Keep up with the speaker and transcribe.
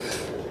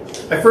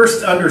I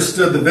first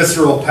understood the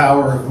visceral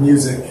power of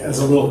music as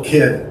a little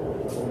kid.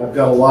 And I've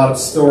got a lot of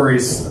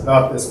stories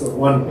about this, but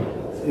one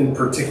in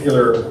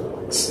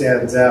particular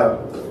stands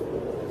out.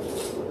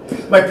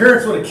 My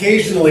parents would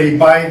occasionally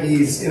buy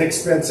these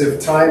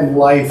inexpensive Time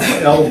Life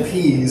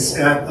LPs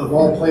at, of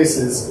all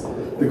places,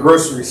 the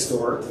grocery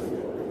store.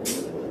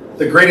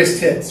 The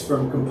greatest hits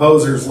from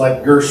composers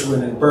like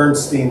Gershwin and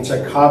Bernstein,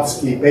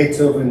 Tchaikovsky,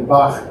 Beethoven,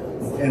 Bach,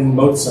 and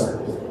Mozart.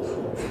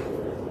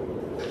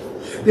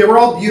 They were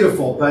all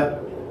beautiful, but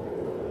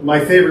my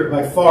favorite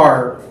by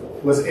far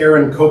was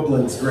Aaron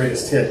Copland's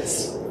greatest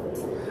hits.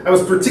 I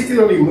was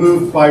particularly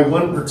moved by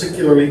one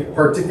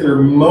particular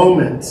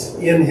moment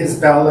in his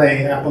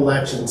ballet,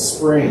 Appalachian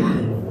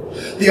Spring.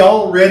 The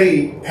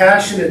already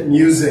passionate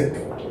music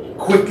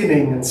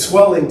quickening and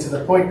swelling to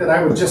the point that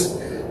I would just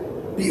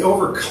be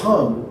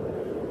overwhelmed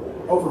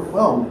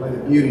by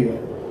the beauty of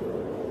it.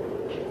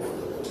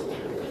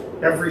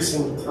 Every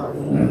single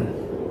time.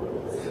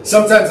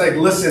 Sometimes I'd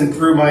listen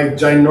through my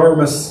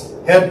ginormous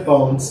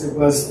headphones. It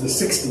was the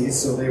 60s,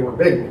 so they were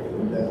big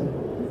then.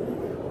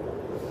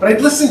 But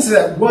I'd listen to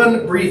that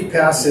one brief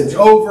passage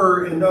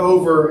over and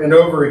over and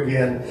over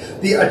again,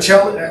 the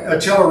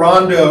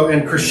accelerando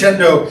and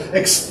crescendo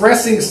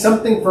expressing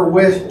something for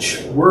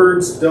which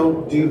words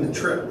don't do the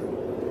trick.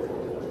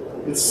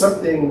 It's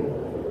something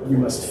you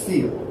must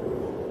feel.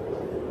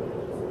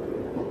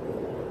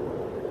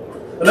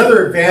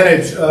 Another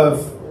advantage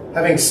of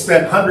having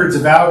spent hundreds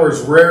of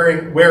hours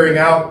wearing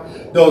out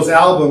those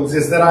albums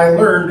is that I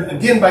learned,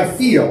 again by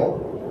feel,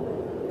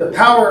 the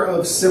power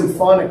of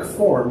symphonic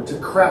form to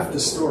craft a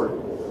story.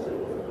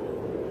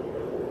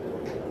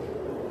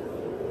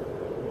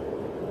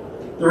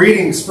 The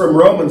readings from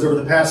Romans over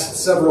the past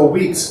several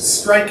weeks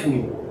strike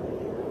me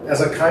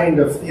as a kind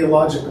of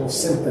theological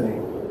symphony.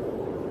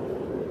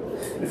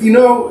 If you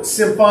know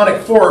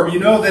symphonic form, you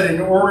know that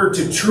in order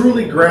to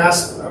truly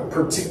grasp a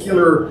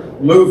particular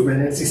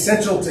movement, it's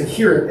essential to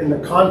hear it in the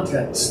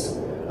context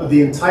of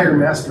the entire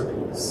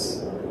masterpiece.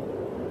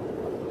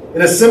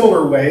 In a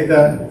similar way,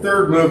 the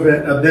third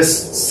movement of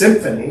this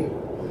symphony,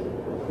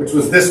 which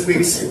was this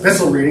week's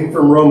epistle reading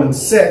from Romans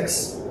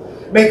 6,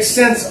 makes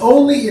sense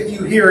only if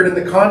you hear it in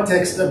the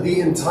context of the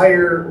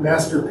entire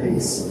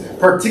masterpiece,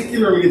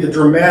 particularly the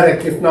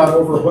dramatic, if not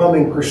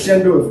overwhelming,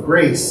 crescendo of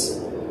grace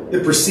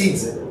that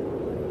precedes it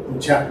in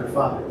chapter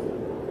 5.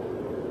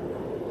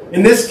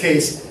 In this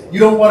case, you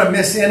don't want to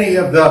miss any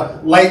of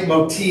the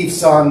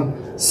leitmotifs on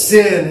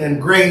sin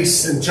and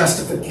grace and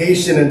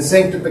justification and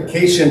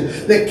sanctification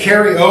that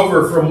carry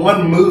over from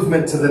one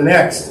movement to the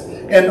next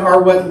and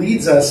are what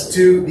leads us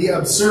to the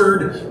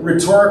absurd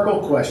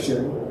rhetorical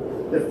question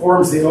that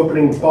forms the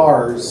opening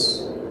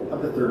bars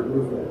of the third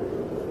movement.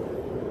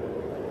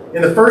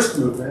 In the first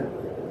movement,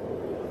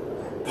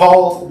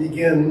 Paul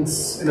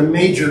begins in a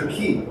major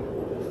key.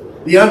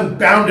 The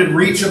unbounded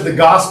reach of the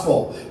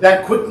gospel,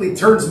 that quickly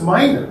turns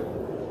minor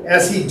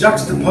as he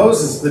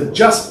juxtaposes the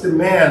just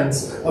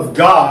demands of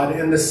God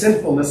and the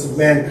sinfulness of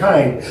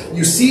mankind.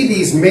 You see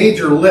these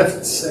major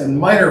lifts and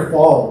minor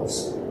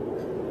falls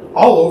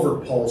all over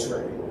Paul's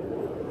writing.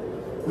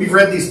 We've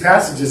read these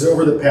passages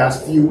over the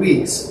past few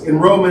weeks. In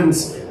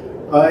Romans,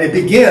 it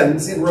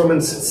begins in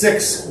Romans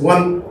 6,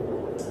 1,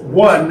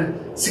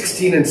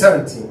 16 and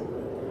 17.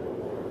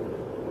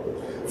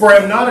 For I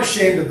am not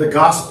ashamed of the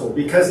gospel,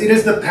 because it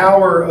is the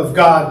power of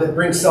God that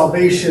brings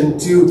salvation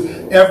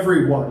to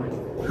everyone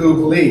who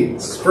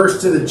believes, first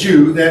to the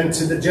Jew, then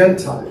to the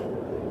Gentile.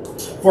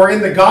 For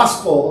in the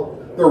gospel,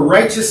 the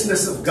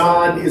righteousness of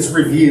God is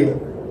revealed,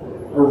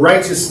 a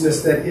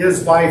righteousness that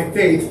is by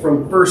faith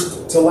from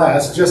first to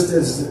last, just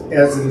as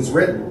it is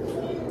written,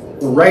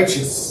 the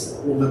righteous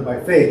will live by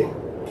faith.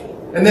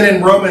 And then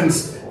in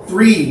Romans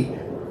 3,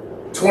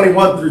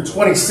 21 through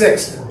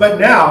 26, but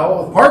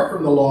now, apart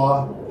from the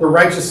law, the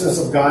righteousness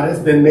of God has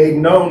been made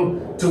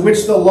known, to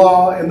which the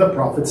law and the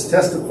prophets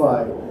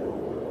testify.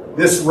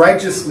 This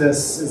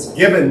righteousness is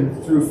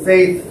given through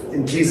faith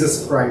in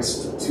Jesus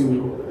Christ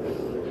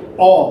to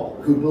all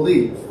who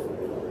believe.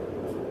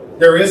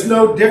 There is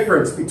no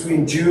difference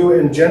between Jew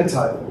and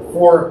Gentile,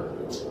 for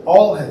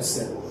all have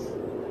sinned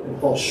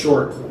and fall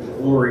short of the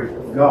glory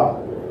of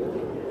God.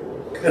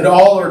 And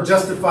all are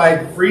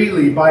justified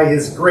freely by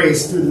his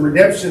grace through the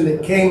redemption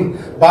that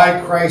came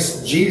by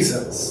Christ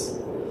Jesus.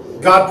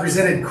 God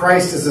presented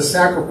Christ as a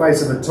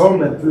sacrifice of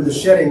atonement through the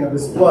shedding of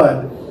his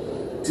blood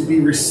to be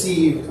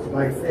received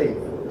by faith.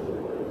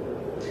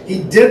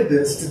 He did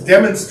this to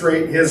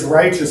demonstrate his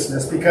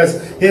righteousness because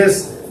in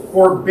his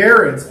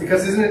forbearance,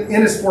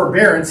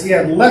 he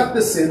had left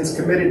the sins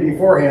committed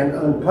beforehand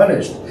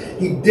unpunished.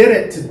 He did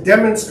it to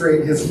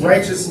demonstrate his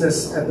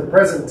righteousness at the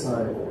present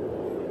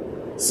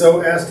time,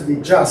 so as to be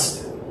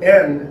just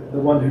and the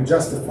one who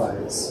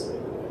justifies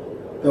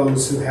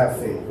those who have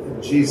faith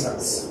in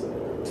Jesus.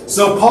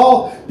 So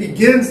Paul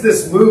begins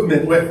this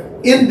movement with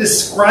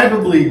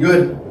indescribably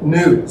good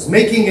news,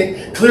 making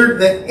it clear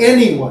that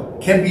anyone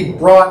can be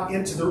brought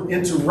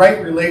into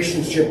right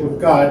relationship with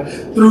God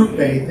through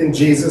faith in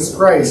Jesus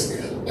Christ.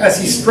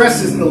 as he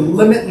stresses the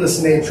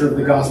limitless nature of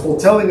the gospel,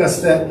 telling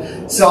us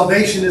that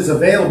salvation is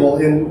available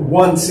in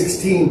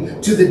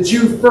 1:16 to the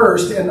Jew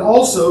first and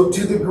also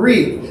to the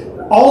Greek,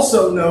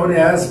 also known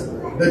as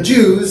the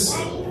Jews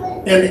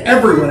and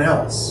everyone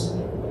else.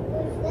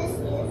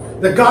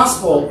 The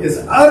gospel is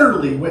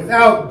utterly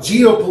without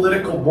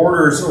geopolitical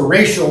borders or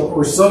racial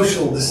or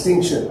social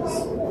distinctions.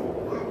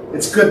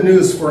 It's good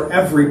news for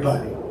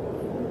everybody.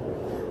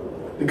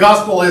 The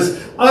gospel is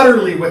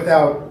utterly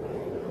without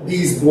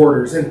these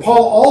borders. And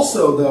Paul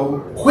also,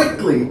 though,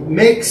 quickly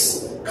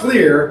makes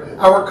clear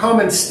our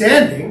common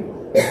standing,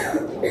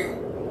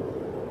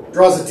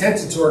 draws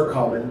attention to our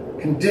common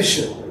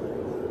condition,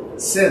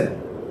 sin.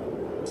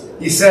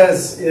 He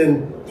says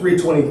in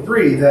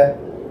 3:23 that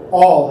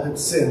all have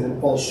sinned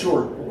and fall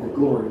short of the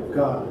glory of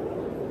God.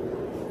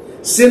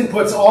 Sin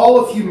puts all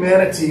of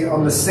humanity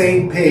on the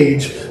same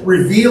page,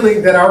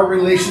 revealing that our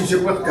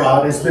relationship with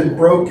God has been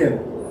broken.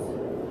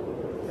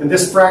 And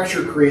this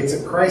fracture creates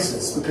a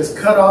crisis, because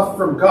cut off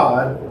from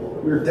God,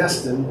 we're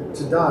destined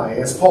to die.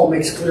 As Paul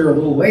makes clear a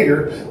little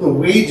later, the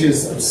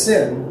wages of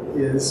sin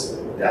is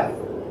death.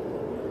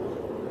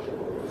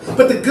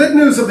 But the good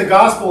news of the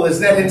gospel is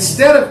that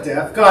instead of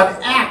death, God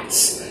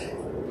acts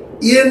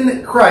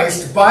in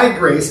Christ by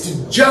grace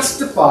to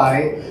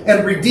justify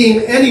and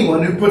redeem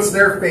anyone who puts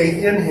their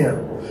faith in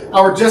him.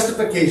 Our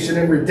justification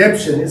and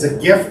redemption is a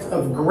gift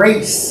of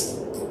grace,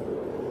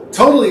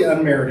 totally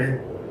unmerited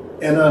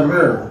and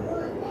unearned.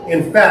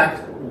 In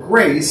fact,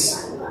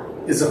 grace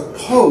is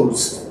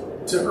opposed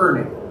to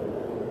earning.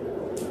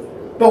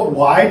 But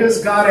why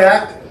does God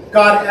act?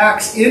 God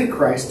acts in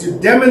Christ to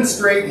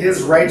demonstrate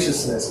his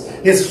righteousness,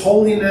 his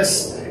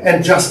holiness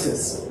and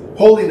justice.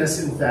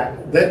 Holiness, in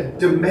fact, that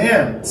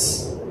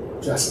demands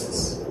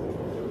justice.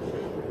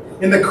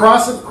 In the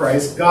cross of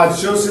Christ, God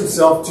shows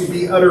himself to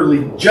be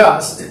utterly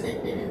just,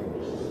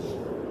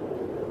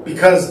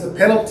 because the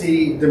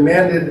penalty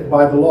demanded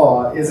by the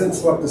law isn't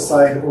swept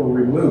aside or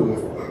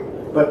removed,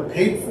 but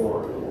paid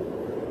for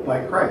by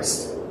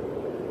Christ.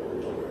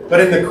 But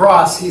in the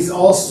cross, he's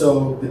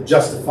also the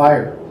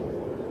justifier,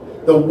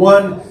 the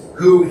one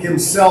who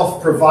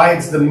himself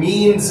provides the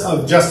means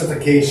of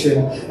justification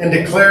and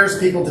declares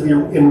people to be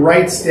in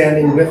right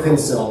standing with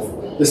himself,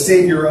 the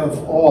Savior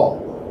of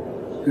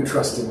all who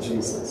trust in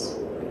Jesus.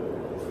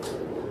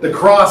 The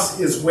cross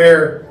is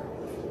where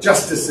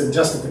justice and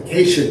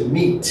justification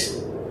meet.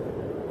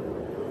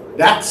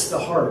 That's the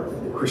heart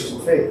of the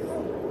Christian faith.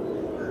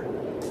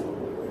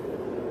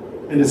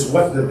 And is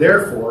what the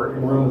therefore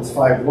in Romans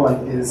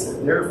 5:1 is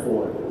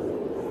therefore,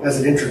 as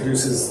it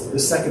introduces the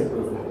second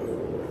movement.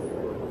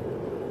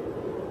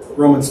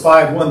 Romans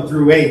 5:1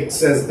 through 8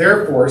 says,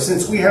 "Therefore,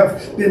 since we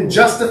have been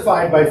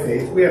justified by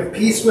faith, we have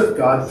peace with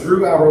God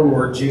through our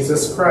Lord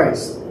Jesus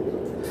Christ.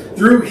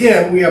 Through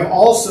him we have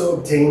also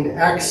obtained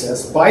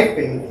access by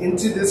faith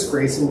into this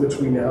grace in which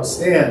we now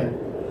stand.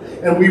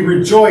 And we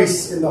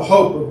rejoice in the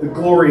hope of the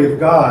glory of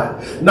God.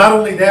 Not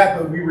only that,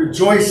 but we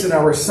rejoice in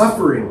our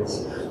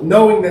sufferings,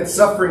 knowing that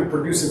suffering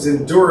produces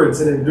endurance,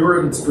 and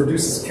endurance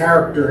produces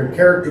character, and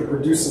character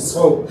produces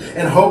hope.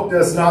 And hope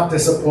does not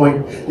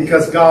disappoint,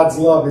 because God's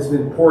love has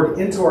been poured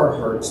into our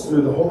hearts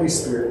through the Holy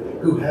Spirit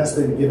who has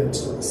been given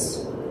to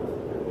us."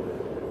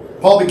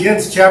 Paul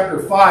begins chapter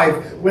 5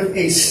 with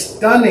a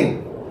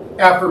stunning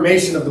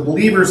affirmation of the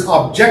believer's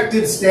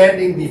objective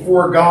standing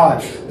before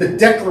God, the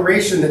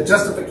declaration that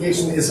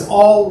justification is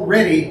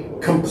already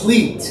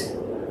complete.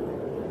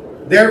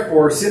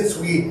 Therefore, since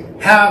we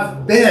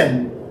have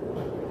been,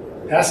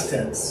 past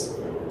tense,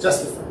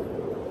 justified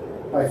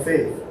by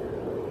faith.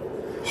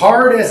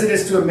 Hard as it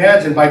is to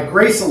imagine, by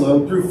grace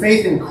alone, through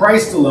faith in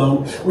Christ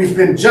alone, we've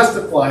been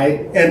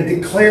justified and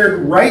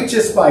declared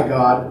righteous by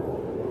God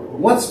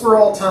once for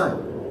all time.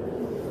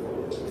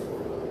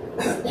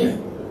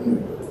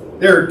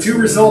 There are two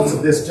results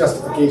of this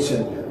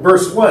justification.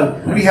 Verse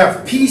 1, we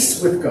have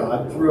peace with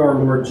God through our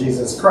Lord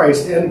Jesus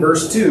Christ. And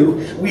verse 2,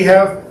 we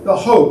have the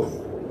hope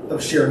of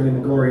sharing in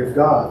the glory of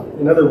God.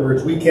 In other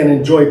words, we can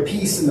enjoy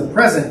peace in the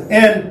present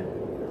and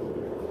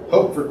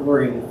hope for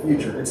glory in the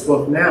future. It's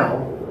both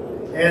now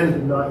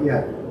and not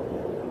yet.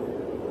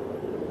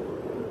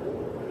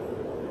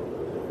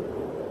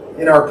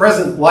 In our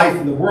present life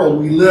in the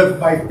world, we live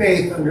by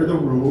faith under the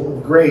rule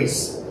of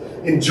grace,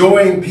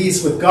 enjoying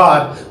peace with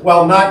God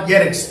while not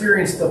yet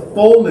experiencing the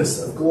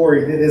fullness of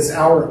glory that is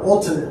our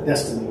ultimate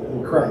destiny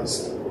in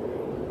Christ.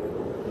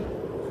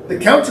 The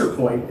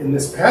counterpoint in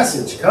this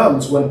passage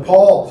comes when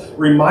Paul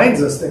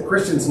reminds us that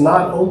Christians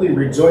not only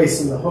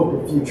rejoice in the hope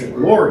of future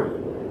glory,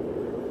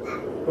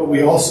 but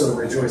we also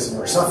rejoice in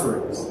our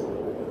sufferings.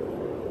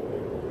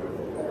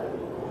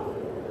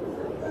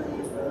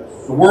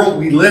 The world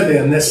we live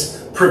in, this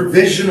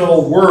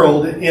provisional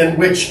world in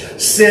which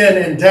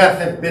sin and death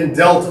have been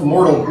dealt a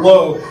mortal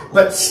blow,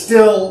 but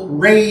still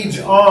rage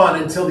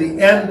on until the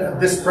end of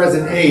this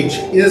present age,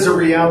 is a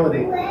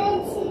reality.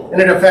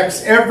 And it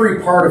affects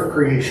every part of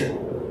creation.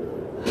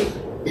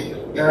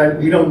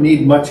 We don't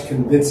need much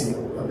convincing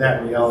of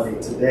that reality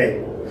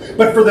today.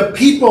 but for the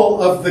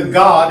people of the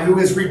God who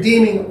is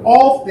redeeming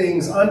all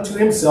things unto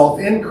himself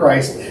in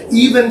Christ,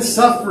 even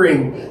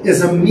suffering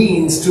is a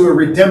means to a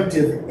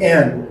redemptive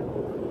end.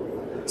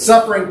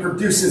 Suffering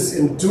produces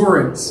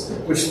endurance,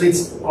 which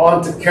leads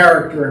on to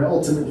character and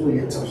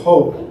ultimately to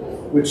hope,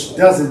 which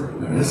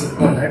doesn't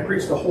disappoint. I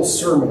preached a whole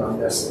sermon on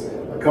this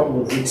a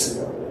couple of weeks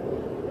ago.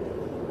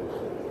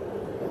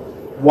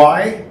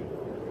 Why?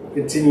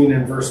 Continuing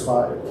in verse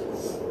 5.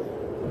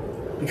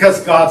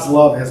 Because God's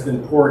love has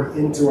been poured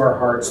into our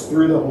hearts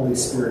through the Holy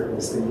Spirit that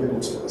has been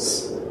given to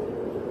us.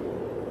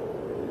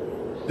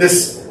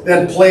 This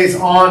then plays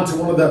on to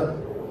one of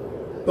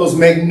those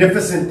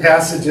magnificent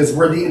passages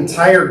where the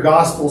entire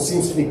gospel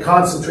seems to be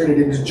concentrated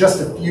into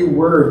just a few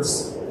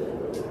words.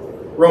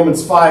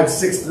 Romans 5,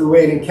 6 through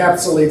 8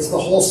 encapsulates the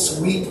whole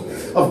suite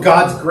of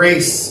God's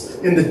grace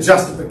in the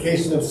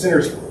justification of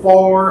sinners.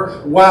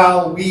 For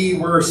while we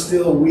were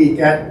still weak,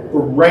 at the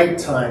right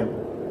time,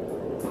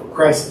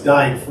 Christ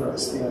died for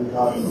us, the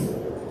ungodly.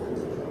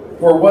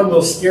 For one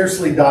will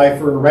scarcely die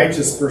for a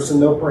righteous person,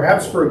 though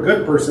perhaps for a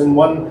good person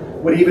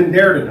one would even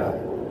dare to die.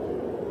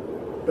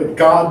 But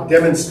God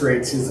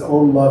demonstrates his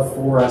own love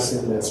for us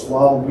in this.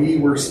 While we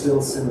were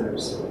still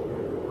sinners,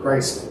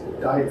 Christ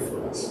died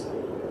for us.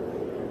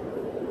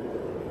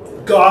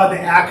 God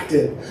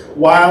acted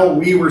while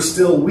we were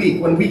still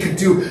weak, when we could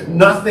do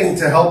nothing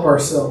to help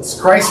ourselves.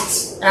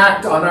 Christ's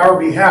act on our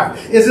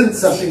behalf isn't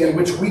something in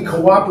which we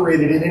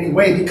cooperated in any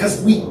way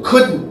because we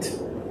couldn't.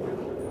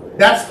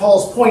 That's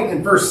Paul's point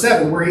in verse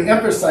 7, where he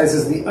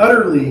emphasizes the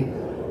utterly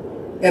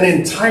and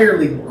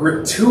entirely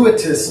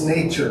gratuitous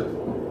nature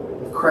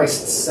of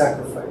Christ's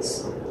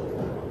sacrifice.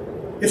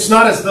 It's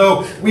not as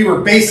though we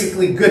were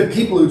basically good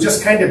people who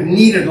just kind of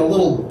needed a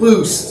little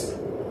boost.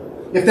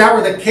 If that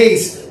were the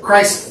case,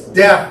 Christ's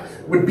death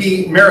would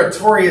be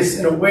meritorious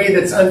in a way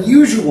that's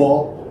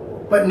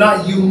unusual, but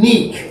not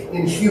unique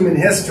in human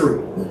history.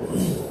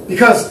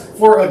 Because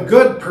for a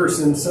good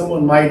person,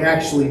 someone might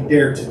actually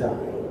dare to die.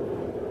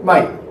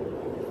 Might.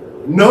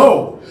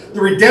 No, the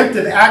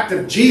redemptive act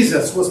of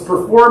Jesus was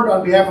performed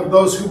on behalf of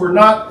those who were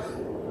not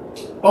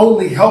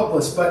only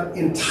helpless, but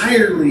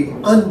entirely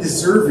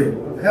undeserving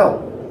of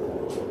help.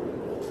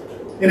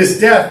 In his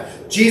death,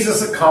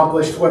 Jesus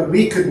accomplished what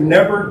we could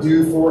never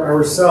do for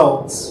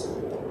ourselves.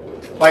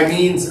 By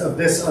means of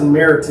this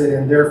unmerited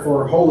and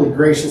therefore wholly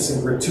gracious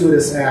and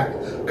gratuitous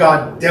act,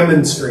 God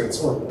demonstrates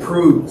or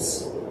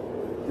proves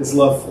his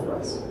love for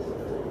us.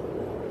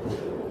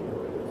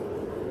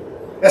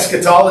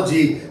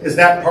 Eschatology is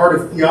that part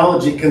of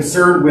theology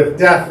concerned with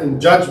death and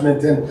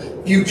judgment and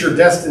future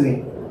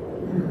destiny.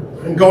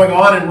 And going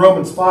on in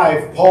Romans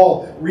 5,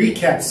 Paul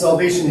recaps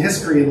salvation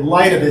history in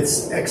light of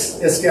its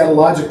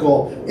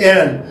eschatological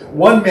end.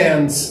 One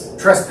man's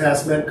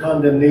trespass meant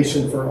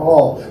condemnation for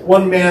all.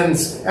 One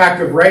man's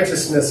act of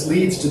righteousness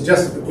leads to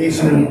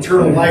justification and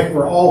eternal life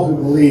for all who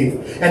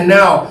believe. And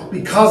now,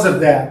 because of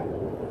that,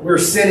 where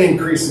sin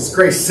increases,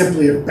 grace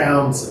simply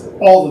abounds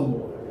all the more.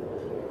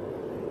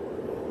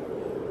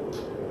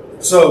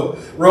 So,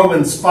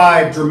 Romans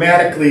 5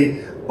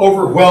 dramatically,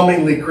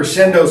 overwhelmingly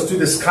crescendos to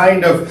this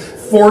kind of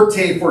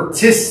forte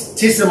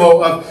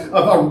fortissimo of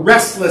a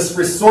restless,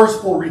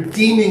 resourceful,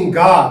 redeeming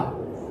God,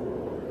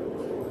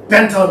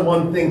 bent on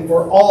one thing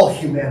for all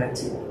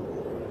humanity.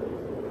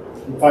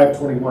 In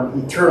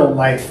 5:21, eternal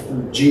life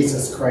through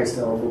Jesus Christ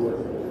our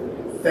Lord.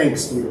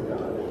 Thanks be to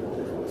God.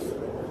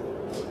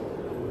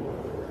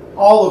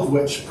 All of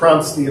which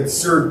prompts the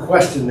absurd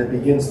question that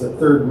begins the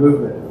third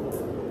movement,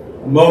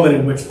 a moment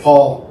in which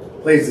Paul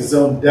plays his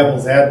own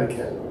devil's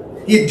advocate.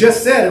 He had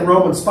just said in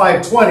Romans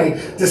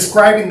 5:20,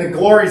 describing the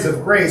glories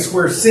of grace,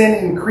 where sin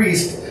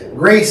increased,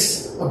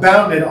 grace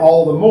abounded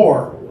all the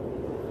more.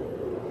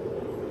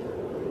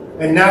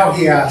 And now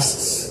he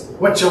asks,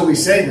 what shall we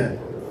say then?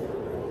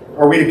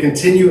 Are we to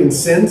continue in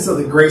sin so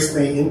that grace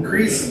may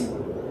increase?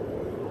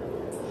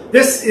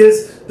 This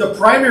is the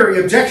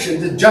primary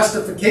objection to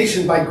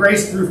justification by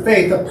grace through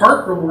faith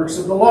apart from works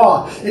of the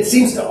law. It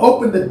seems to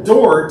open the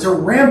door to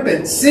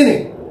rampant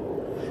sinning.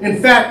 In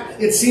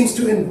fact, it seems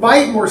to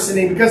invite more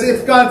sinning, because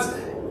if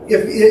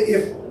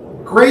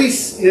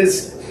grace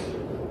is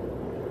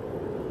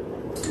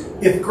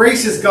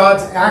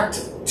God's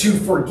act to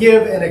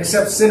forgive and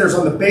accept sinners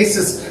on the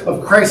basis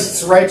of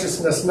Christ's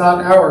righteousness,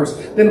 not ours,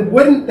 then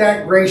wouldn't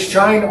that grace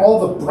shine all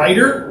the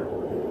brighter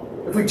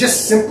if we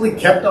just simply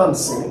kept on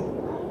sinning?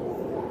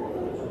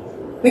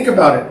 Think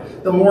about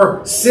it. The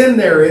more sin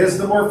there is,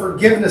 the more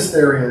forgiveness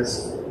there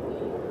is.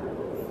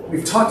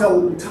 We've talked a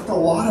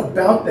lot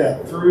about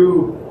that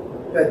through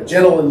that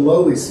Gentle and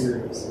Lowly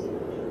series.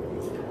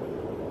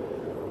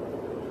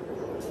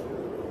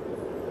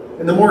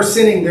 And the more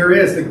sinning there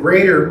is, the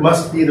greater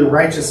must be the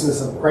righteousness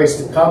of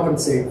Christ to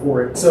compensate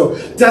for it. So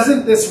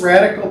doesn't this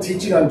radical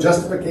teaching on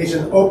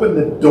justification open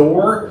the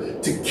door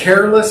to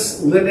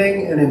careless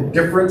living and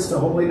indifference to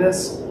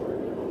holiness?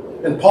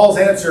 And Paul's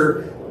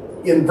answer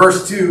in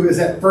verse 2 is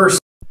at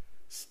first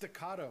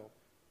staccato.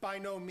 By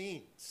no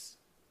means,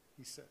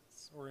 he says.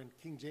 Or in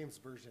King James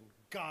Version,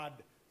 God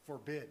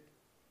forbid.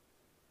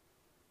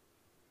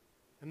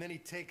 And then he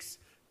takes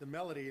the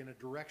melody in a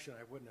direction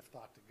I wouldn't have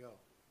thought to go.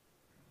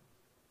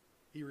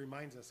 He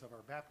reminds us of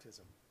our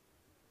baptism.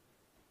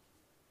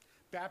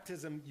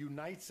 Baptism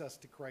unites us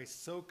to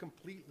Christ so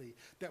completely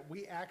that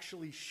we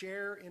actually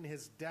share in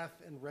his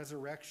death and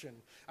resurrection.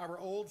 Our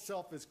old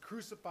self is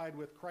crucified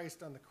with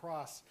Christ on the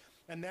cross,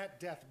 and that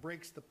death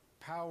breaks the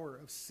power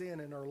of sin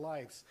in our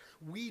lives.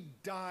 We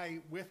die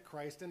with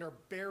Christ and are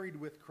buried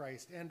with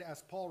Christ. And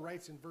as Paul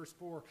writes in verse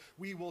 4,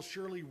 we will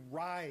surely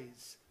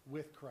rise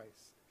with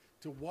Christ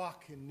to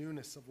walk in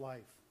newness of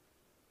life.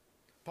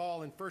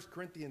 Paul in 1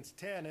 Corinthians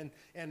 10,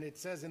 and it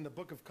says in the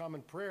Book of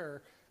Common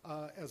Prayer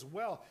as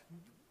well,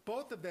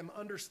 both of them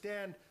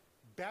understand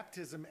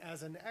baptism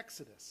as an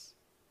exodus.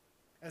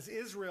 As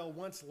Israel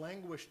once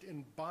languished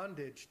in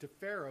bondage to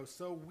Pharaoh,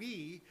 so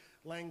we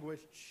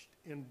languished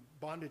in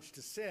bondage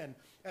to sin.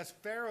 As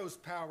Pharaoh's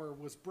power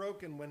was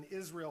broken when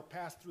Israel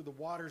passed through the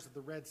waters of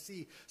the Red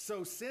Sea,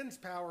 so sin's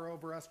power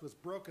over us was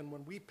broken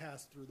when we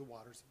passed through the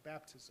waters of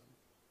baptism.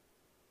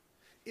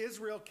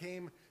 Israel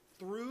came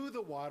through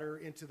the water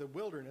into the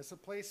wilderness, a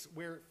place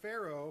where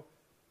Pharaoh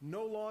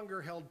no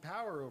longer held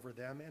power over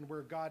them and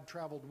where God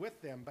traveled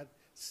with them, but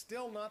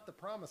still not the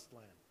promised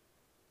land.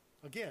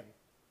 Again,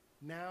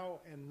 now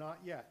and not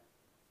yet.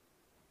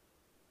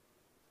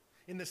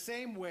 In the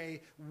same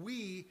way,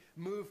 we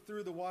move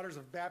through the waters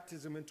of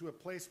baptism into a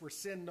place where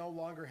sin no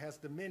longer has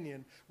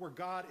dominion, where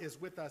God is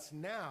with us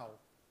now,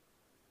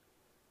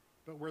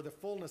 but where the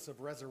fullness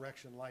of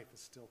resurrection life is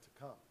still to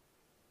come.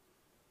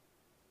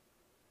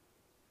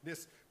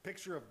 This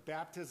picture of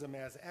baptism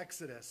as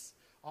Exodus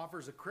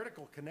offers a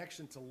critical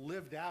connection to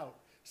lived out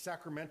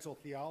sacramental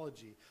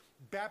theology.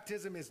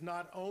 Baptism is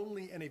not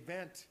only an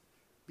event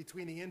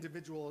between the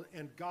individual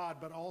and God,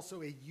 but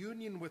also a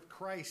union with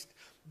Christ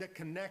that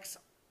connects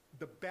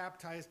the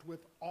baptized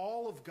with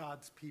all of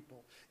God's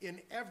people in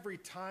every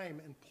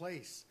time and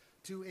place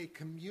to a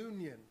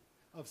communion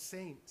of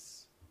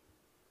saints.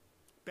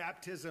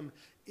 Baptism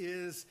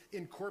is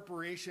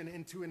incorporation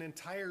into an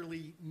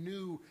entirely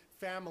new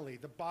family,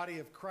 the body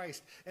of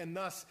Christ, and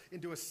thus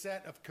into a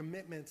set of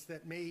commitments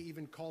that may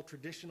even call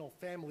traditional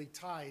family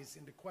ties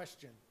into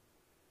question,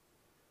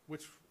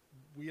 which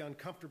we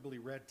uncomfortably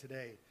read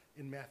today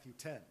in Matthew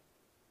 10.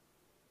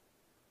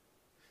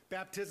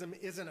 Baptism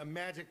isn't a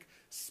magic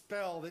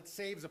spell that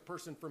saves a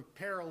person from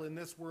peril in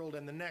this world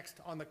and the next.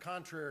 On the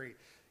contrary,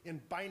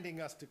 in binding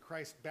us to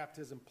Christ,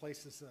 baptism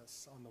places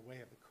us on the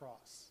way of the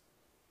cross.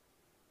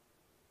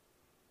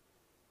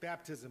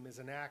 Baptism is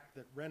an act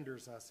that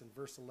renders us, in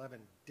verse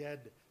 11,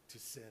 dead to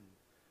sin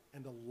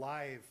and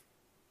alive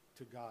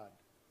to God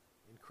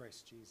in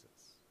Christ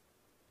Jesus.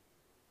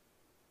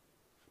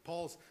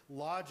 Paul's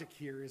logic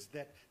here is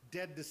that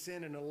dead to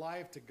sin and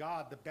alive to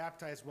God, the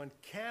baptized one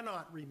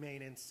cannot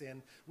remain in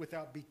sin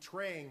without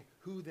betraying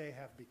who they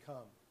have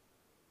become.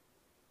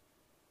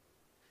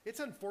 It's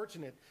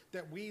unfortunate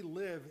that we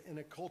live in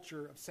a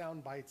culture of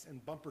sound bites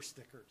and bumper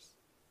stickers,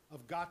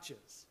 of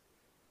gotchas.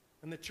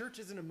 And the church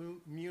isn't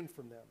immune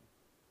from them.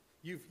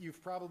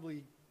 You've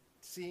probably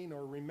seen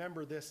or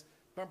remember this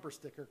bumper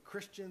sticker: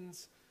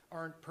 Christians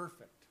aren't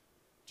perfect,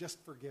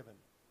 just forgiven.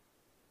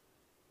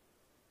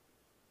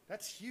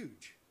 That's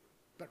huge.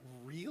 But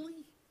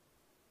really?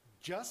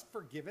 Just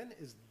forgiven?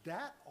 Is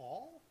that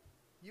all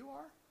you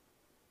are?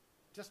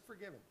 Just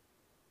forgiven.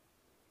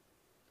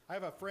 I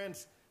have a friend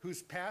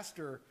whose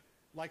pastor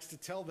likes to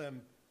tell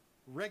them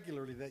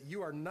regularly that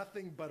you are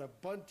nothing but a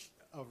bunch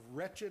of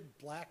wretched,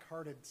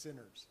 black-hearted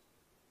sinners.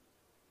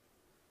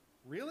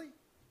 Really?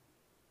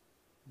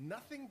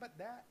 Nothing but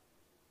that?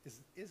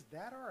 Is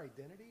that our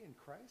identity in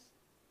Christ?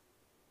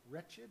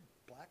 Wretched,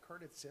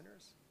 black-hearted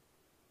sinners?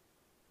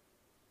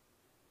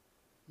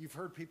 You've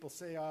heard people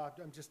say,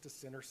 I'm just a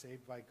sinner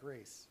saved by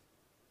grace.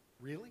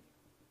 Really?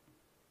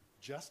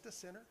 Just a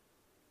sinner?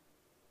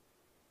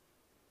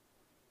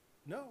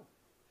 No.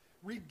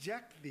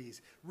 Reject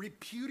these.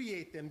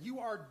 Repudiate them. You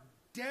are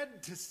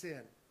dead to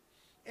sin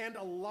and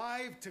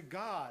alive to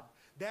God.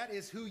 That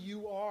is who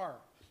you are.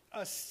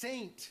 A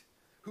saint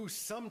who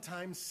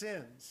sometimes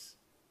sins.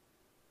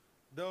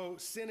 Though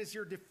sin is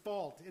your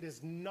default, it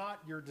is not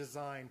your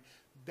design.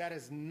 That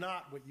is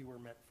not what you were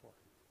meant for.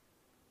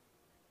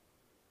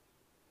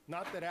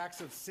 Not that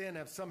acts of sin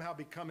have somehow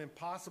become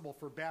impossible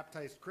for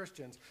baptized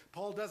Christians.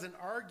 Paul doesn't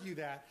argue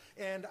that,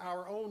 and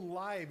our own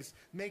lives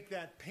make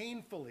that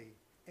painfully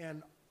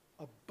and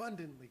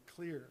abundantly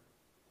clear.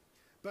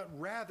 But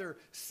rather,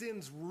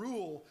 sin's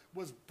rule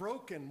was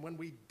broken when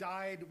we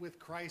died with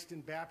Christ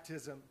in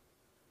baptism,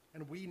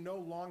 and we no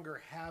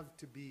longer have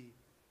to be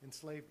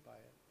enslaved by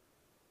it.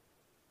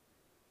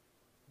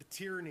 The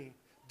tyranny,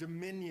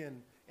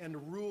 dominion,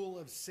 and rule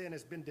of sin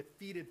has been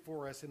defeated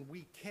for us, and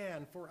we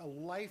can, for a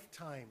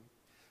lifetime,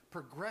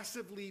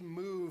 progressively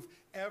move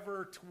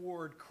ever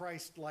toward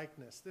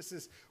Christ-likeness. This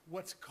is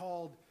what's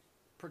called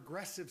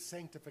progressive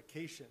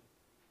sanctification.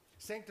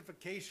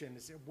 Sanctification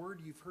is a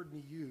word you've heard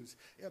me use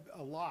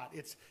a lot.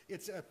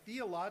 It's a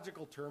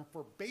theological term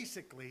for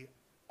basically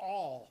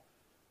all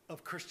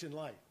of Christian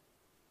life.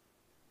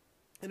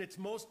 In its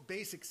most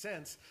basic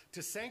sense,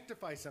 to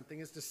sanctify something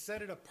is to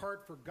set it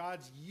apart for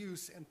God's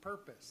use and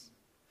purpose.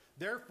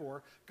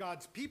 Therefore,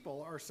 God's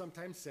people are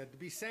sometimes said to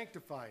be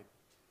sanctified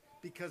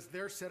because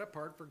they're set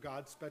apart for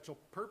God's special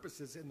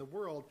purposes in the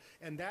world,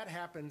 and that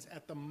happens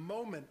at the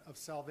moment of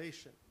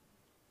salvation.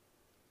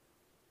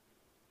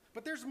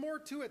 But there's more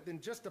to it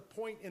than just a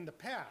point in the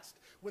past.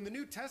 When the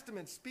New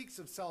Testament speaks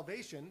of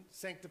salvation,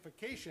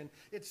 sanctification,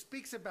 it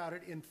speaks about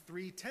it in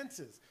three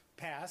tenses: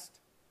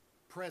 past,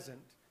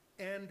 present,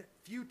 and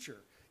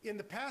future. In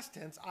the past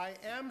tense, I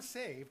am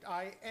saved,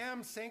 I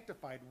am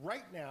sanctified.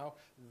 Right now,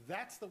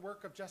 that's the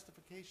work of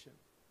justification.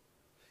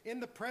 In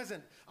the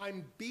present,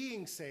 I'm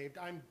being saved,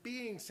 I'm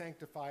being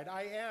sanctified.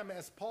 I am,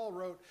 as Paul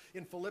wrote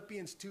in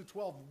Philippians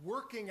 2:12,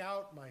 working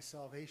out my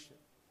salvation.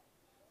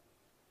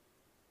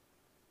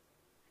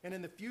 And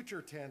in the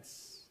future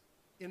tense,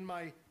 in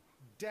my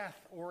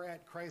death or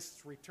at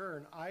Christ's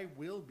return, I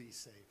will be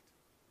saved.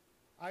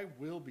 I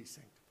will be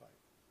sanctified.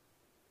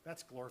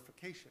 That's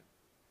glorification.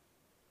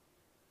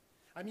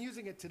 I'm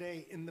using it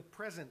today in the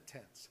present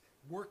tense,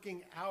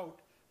 working out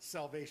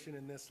salvation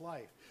in this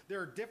life. There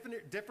are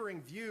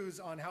differing views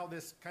on how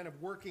this kind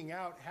of working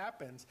out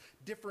happens,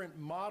 different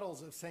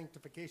models of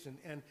sanctification,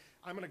 and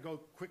I'm going to go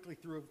quickly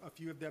through a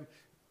few of them.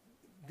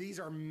 These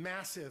are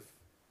massive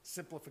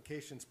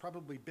simplifications,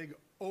 probably big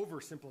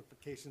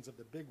oversimplifications of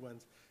the big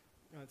ones.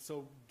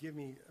 So give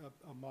me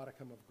a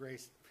modicum of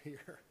grace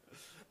here.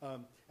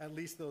 At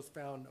least those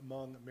found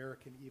among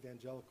American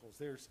evangelicals.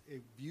 There's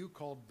a view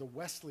called the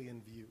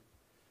Wesleyan view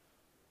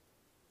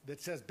that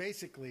says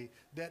basically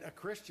that a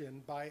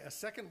Christian, by a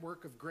second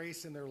work of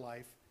grace in their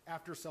life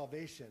after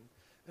salvation,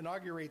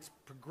 inaugurates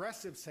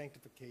progressive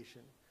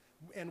sanctification,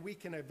 and we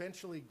can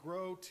eventually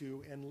grow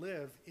to and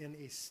live in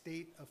a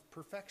state of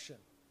perfection.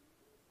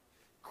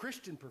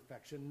 Christian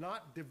perfection,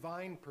 not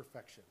divine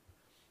perfection.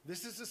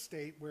 This is a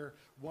state where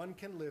one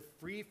can live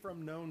free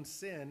from known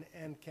sin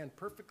and can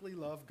perfectly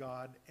love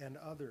God and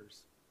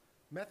others.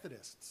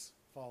 Methodists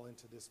fall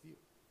into this view.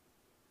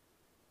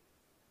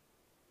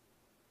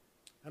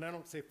 And I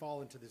don't say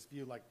fall into this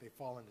view like they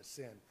fall into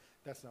sin.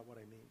 That's not what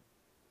I mean.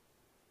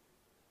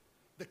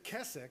 The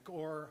Keswick,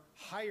 or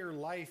higher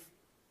life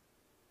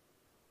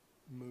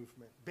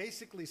movement,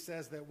 basically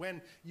says that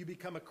when you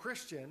become a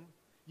Christian,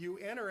 you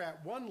enter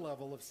at one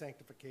level of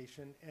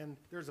sanctification, and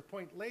there's a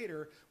point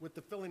later with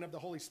the filling of the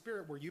Holy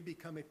Spirit where you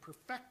become a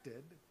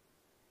perfected,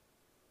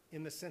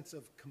 in the sense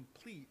of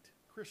complete,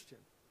 Christian.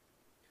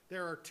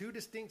 There are two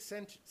distinct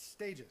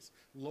stages,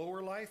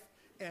 lower life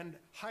and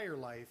higher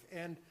life,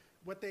 and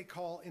what they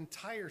call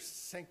entire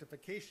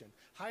sanctification.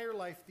 Higher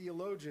life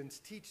theologians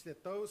teach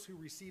that those who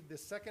receive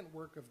this second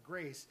work of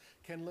grace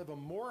can live a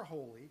more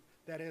holy,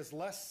 that is,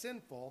 less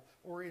sinful,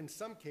 or in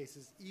some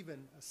cases,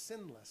 even a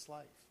sinless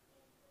life.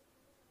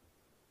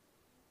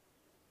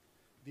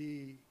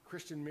 The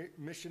Christian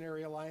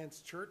Missionary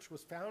Alliance Church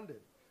was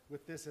founded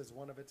with this as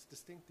one of its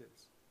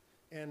distinctives.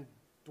 And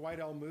Dwight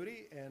L.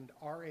 Moody and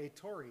R.A.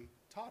 Torrey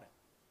taught it.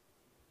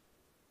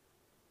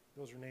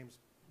 Those are names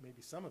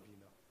maybe some of you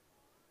know.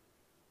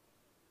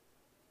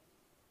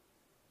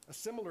 A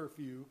similar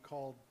view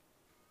called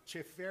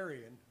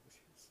Chafferian,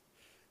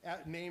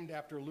 named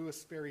after Louis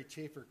Sperry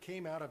Chafer,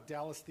 came out of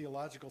Dallas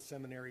Theological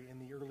Seminary in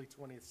the early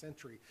 20th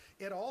century.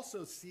 It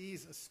also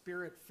sees a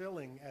spirit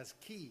filling as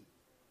key.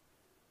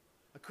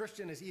 A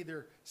Christian is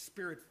either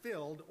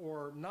spirit-filled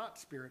or not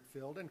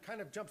spirit-filled, and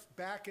kind of jumps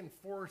back and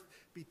forth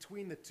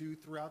between the two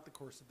throughout the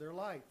course of their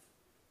life.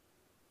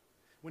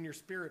 When you're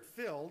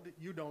spirit-filled,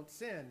 you don't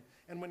sin,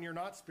 and when you're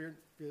not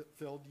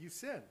spirit-filled, you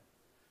sin.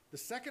 The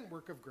second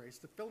work of grace,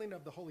 the filling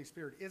of the Holy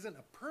Spirit, isn't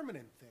a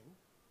permanent thing,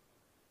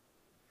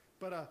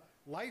 but a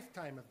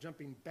lifetime of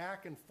jumping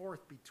back and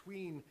forth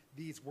between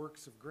these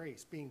works of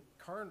grace, being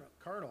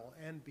carnal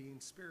and being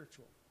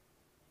spiritual.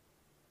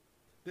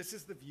 This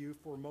is the view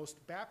for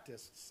most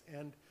Baptists,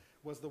 and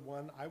was the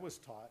one I was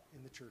taught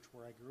in the church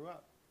where I grew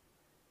up.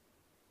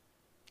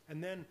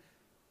 And then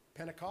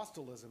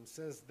Pentecostalism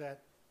says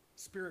that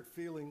spirit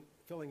filling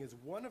is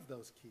one of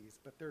those keys,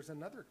 but there's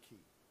another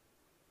key: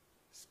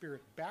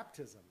 spirit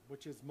baptism,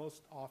 which is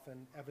most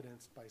often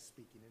evidenced by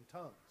speaking in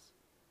tongues.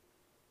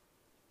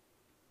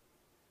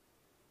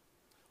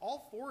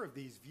 All four of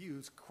these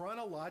views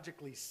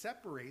chronologically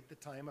separate the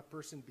time a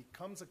person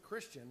becomes a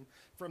Christian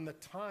from the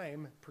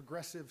time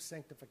progressive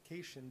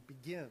sanctification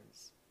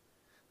begins.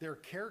 They're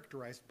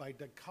characterized by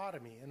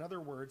dichotomy. In other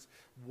words,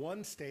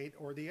 one state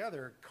or the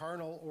other,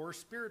 carnal or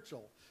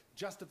spiritual.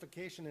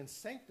 Justification and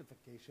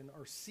sanctification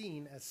are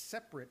seen as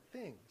separate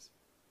things.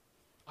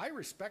 I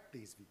respect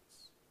these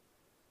views.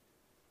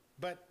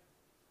 But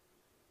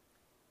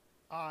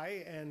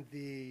I and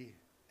the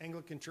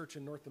Anglican Church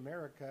in North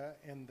America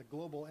and the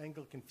Global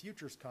Anglican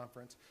Futures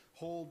Conference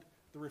hold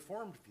the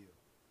Reformed view,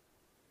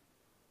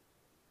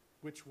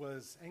 which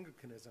was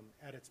Anglicanism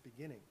at its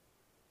beginning.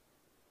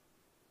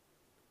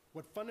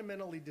 What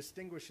fundamentally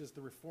distinguishes the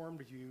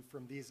Reformed view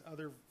from these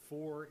other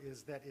four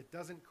is that it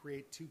doesn't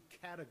create two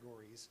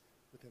categories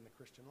within the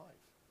Christian life.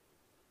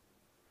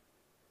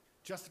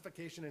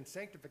 Justification and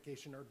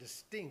sanctification are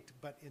distinct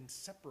but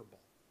inseparable.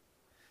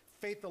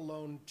 Faith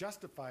alone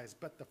justifies,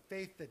 but the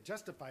faith that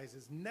justifies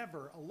is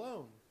never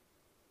alone.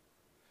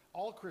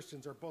 all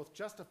Christians are both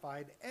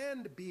justified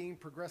and being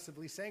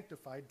progressively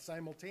sanctified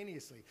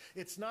simultaneously.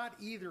 It's not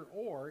either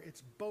or,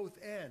 it's both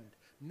and,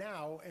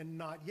 now and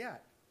not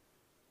yet.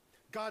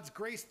 God's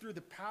grace through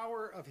the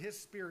power of his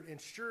Spirit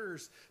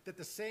ensures that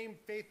the same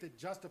faith that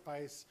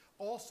justifies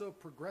also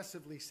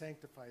progressively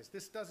sanctifies.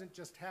 This doesn't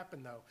just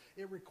happen, though.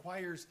 It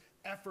requires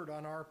effort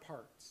on our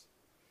parts.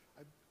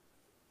 I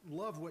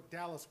love what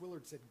Dallas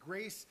Willard said.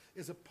 Grace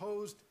is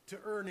opposed to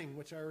earning,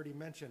 which I already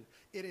mentioned.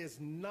 It is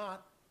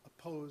not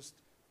opposed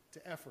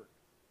to effort.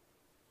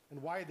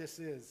 And why this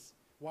is,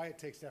 why it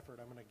takes effort,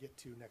 I'm going to get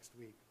to next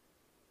week.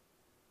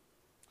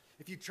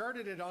 If you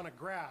charted it on a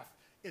graph,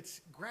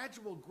 it's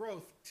gradual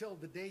growth till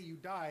the day you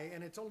die,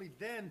 and it's only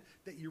then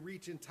that you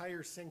reach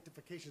entire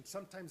sanctification.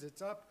 Sometimes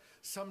it's up,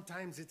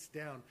 sometimes it's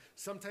down.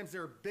 Sometimes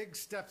there are big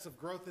steps of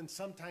growth, and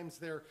sometimes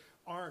there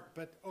aren't.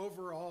 But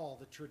overall,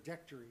 the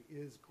trajectory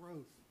is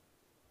growth.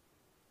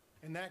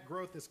 And that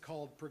growth is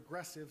called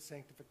progressive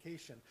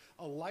sanctification,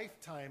 a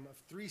lifetime of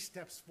 3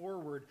 steps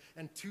forward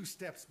and 2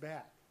 steps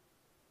back,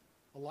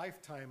 a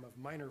lifetime of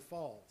minor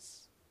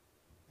falls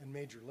and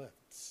major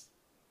lifts.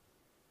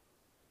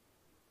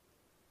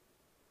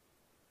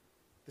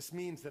 This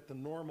means that the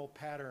normal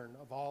pattern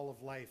of all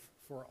of life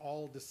for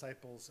all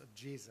disciples of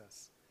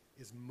Jesus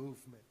is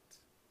movement.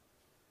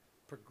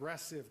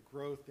 Progressive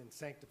growth in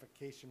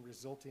sanctification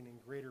resulting in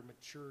greater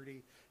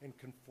maturity and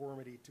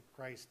conformity to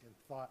Christ in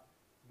thought,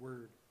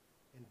 word,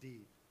 and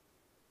deed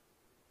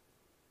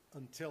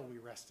until we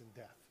rest in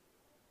death.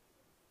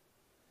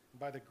 And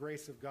by the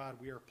grace of God,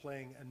 we are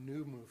playing a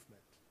new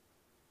movement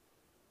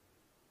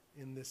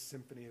in this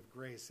symphony of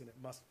grace, and it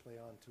must play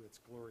on to its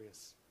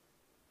glorious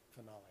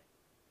finale.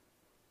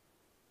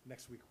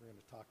 Next week, we're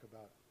going to talk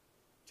about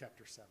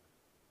chapter 7.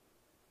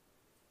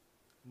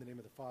 In the name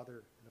of the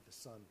Father, and of the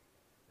Son,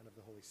 and of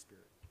the Holy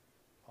Spirit.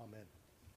 Amen.